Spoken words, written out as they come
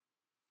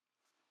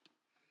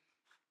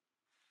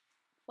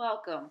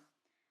Welcome.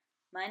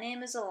 My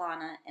name is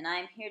Alana, and I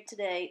am here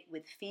today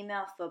with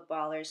female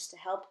footballers to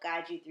help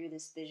guide you through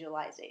this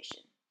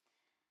visualization.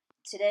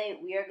 Today,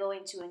 we are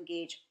going to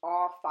engage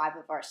all 5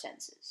 of our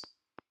senses.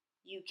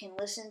 You can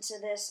listen to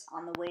this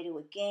on the way to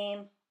a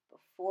game,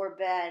 before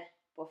bed,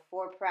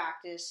 before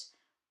practice,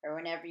 or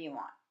whenever you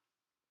want.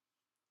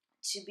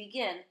 To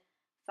begin,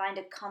 find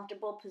a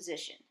comfortable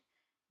position.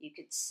 You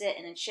could sit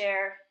in a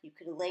chair, you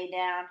could lay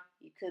down,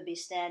 you could be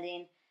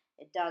standing,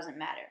 it doesn't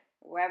matter,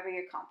 wherever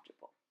you're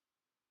comfortable.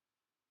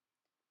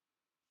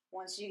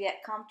 Once you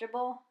get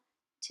comfortable,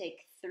 take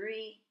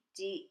 3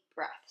 deep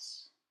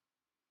breaths.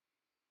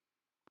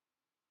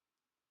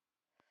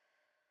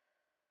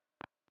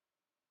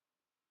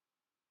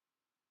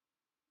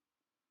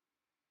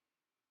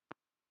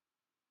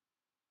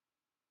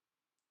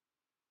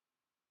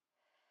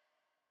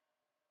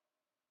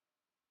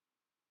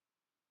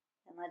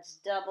 And let's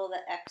double the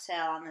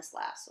exhale on this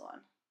last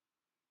one.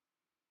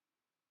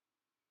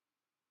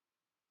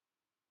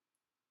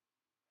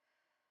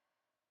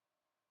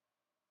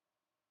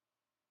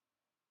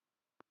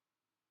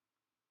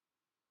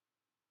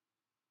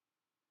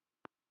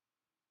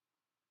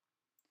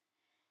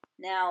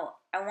 Now,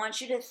 I want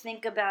you to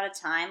think about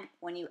a time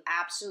when you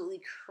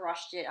absolutely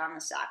crushed it on the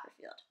soccer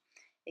field.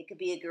 It could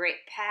be a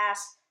great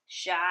pass,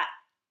 shot,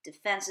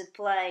 defensive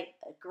play,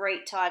 a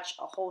great touch,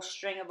 a whole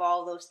string of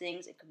all of those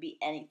things. It could be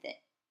anything.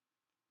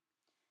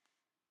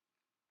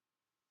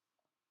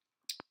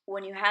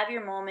 When you have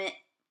your moment,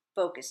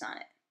 focus on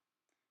it.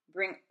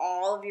 Bring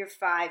all of your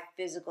 5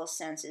 physical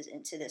senses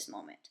into this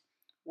moment.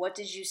 What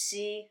did you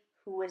see?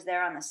 Who was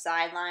there on the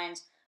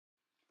sidelines?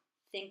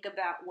 Think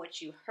about what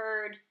you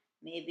heard.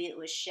 Maybe it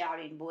was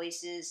shouting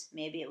voices.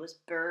 Maybe it was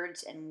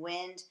birds and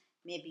wind.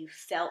 Maybe you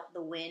felt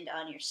the wind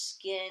on your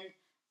skin,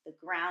 the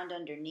ground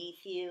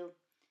underneath you.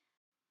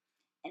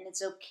 And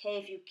it's okay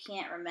if you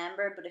can't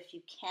remember, but if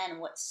you can,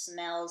 what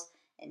smells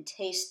and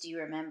tastes do you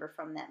remember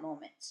from that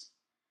moment?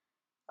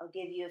 I'll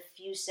give you a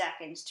few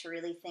seconds to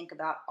really think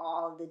about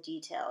all of the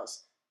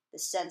details, the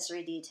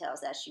sensory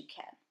details that you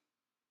can.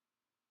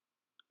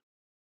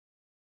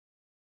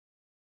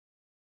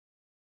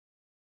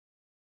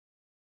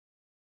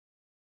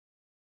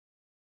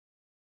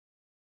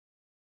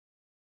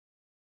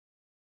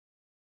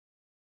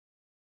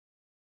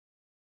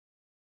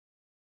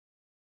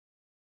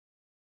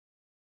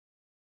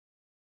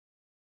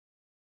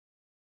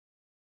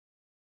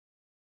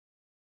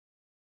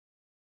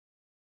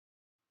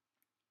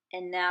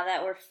 And now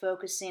that we're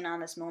focusing on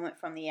this moment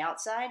from the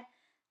outside,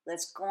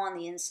 let's go on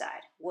the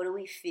inside. What do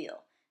we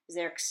feel? Is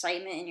there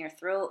excitement in your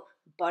throat?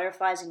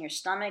 Butterflies in your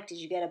stomach? Did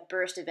you get a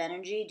burst of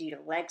energy? Do your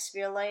legs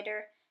feel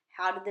lighter?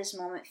 How did this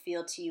moment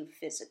feel to you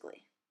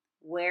physically?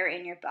 Where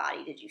in your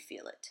body did you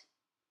feel it?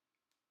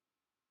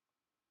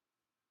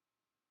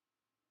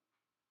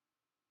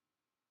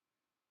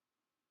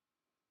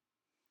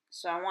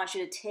 So I want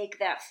you to take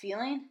that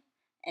feeling,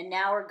 and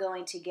now we're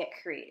going to get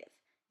creative.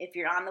 If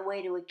you're on the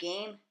way to a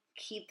game,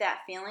 keep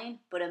that feeling,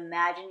 but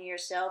imagine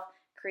yourself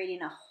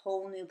creating a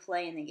whole new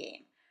play in the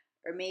game.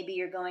 Or maybe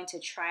you're going to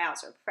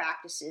tryouts or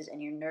practices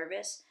and you're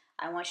nervous.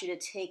 I want you to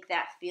take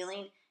that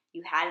feeling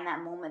you had in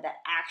that moment that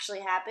actually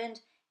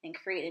happened and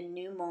create a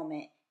new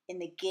moment in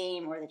the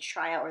game or the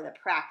tryout or the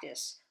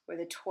practice or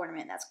the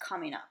tournament that's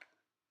coming up.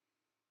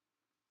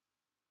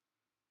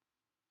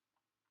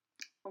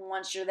 And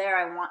once you're there,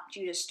 I want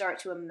you to start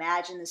to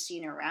imagine the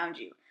scene around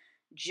you.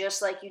 Just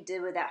like you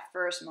did with that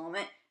first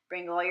moment,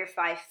 bring all your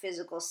 5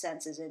 physical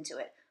senses into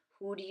it.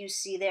 Who do you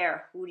see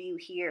there? Who do you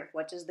hear?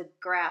 What does the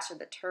grass or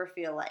the turf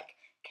feel like?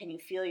 Can you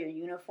feel your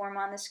uniform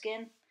on the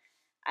skin?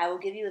 I will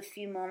give you a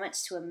few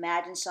moments to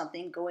imagine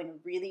something going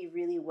really,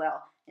 really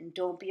well, and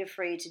don't be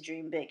afraid to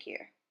dream big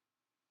here.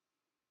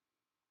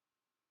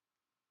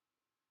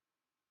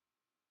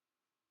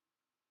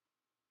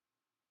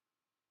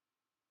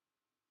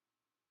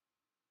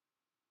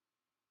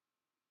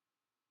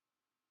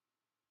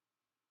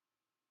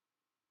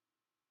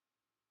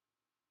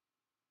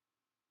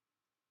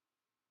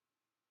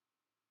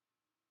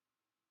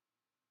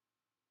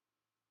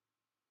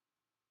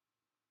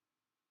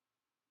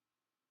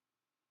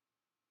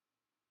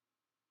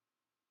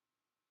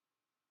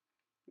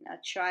 Now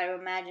try to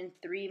imagine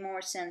 3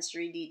 more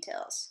sensory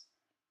details.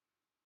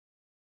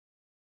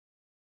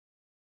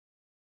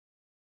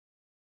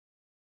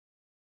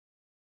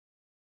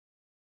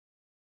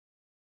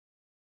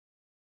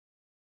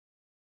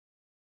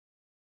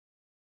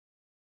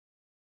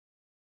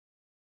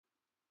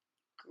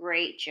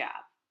 Great job.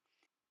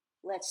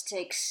 Let's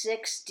take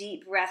 6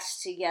 deep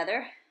breaths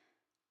together.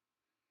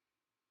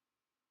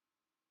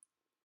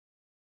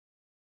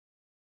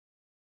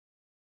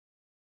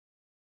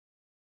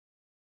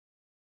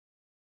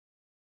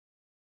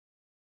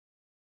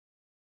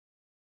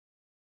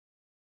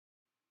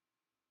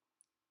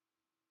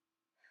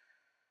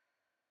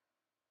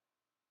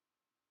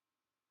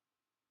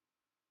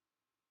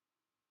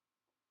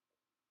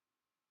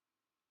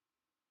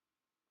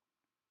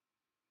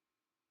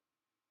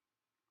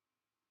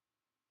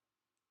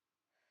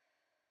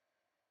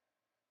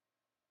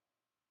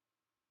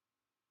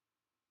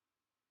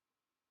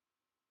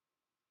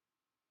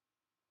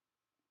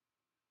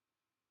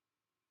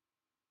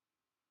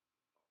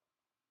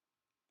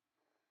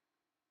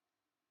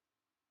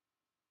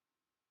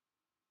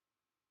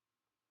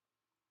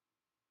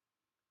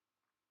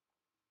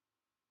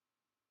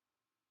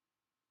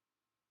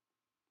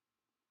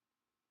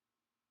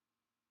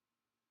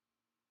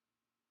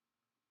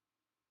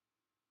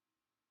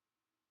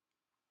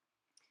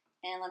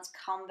 And let's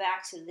come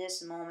back to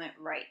this moment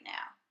right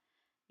now.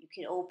 You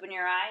can open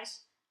your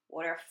eyes.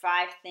 What are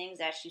 5 things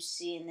that you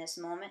see in this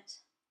moment?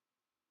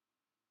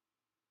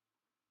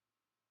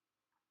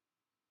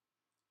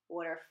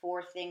 What are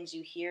 4 things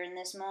you hear in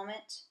this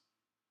moment?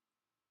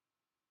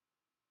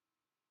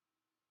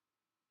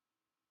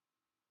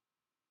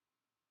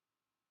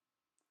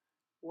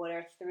 What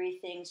are 3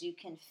 things you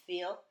can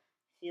feel?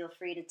 Feel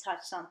free to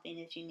touch something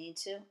if you need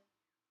to.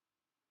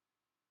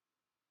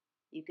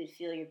 You could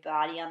feel your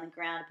body on the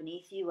ground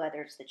beneath you,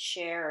 whether it's the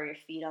chair or your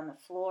feet on the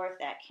floor, if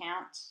that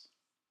counts.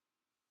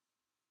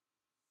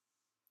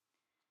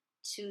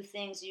 2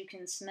 things you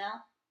can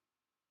smell.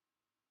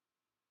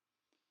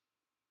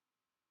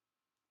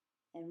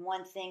 And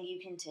 1 thing you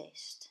can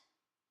taste.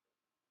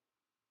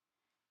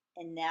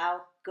 And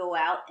now go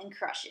out and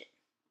crush it.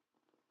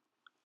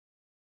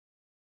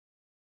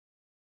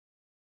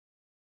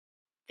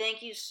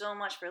 Thank you so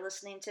much for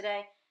listening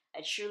today.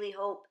 I truly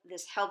hope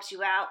this helps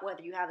you out,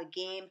 whether you have a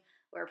game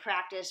or a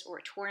practice or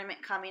a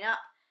tournament coming up.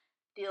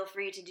 Feel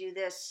free to do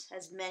this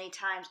as many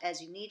times as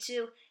you need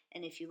to.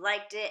 And if you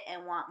liked it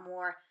and want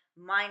more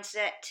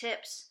mindset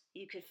tips,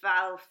 you could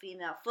follow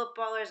Female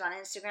Footballers on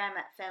Instagram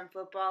at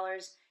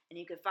FemFootballers. And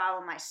you could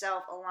follow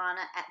myself,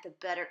 Alana, at The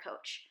Better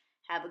Coach.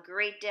 Have a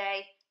great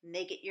day.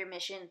 Make it your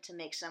mission to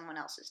make someone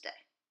else's day.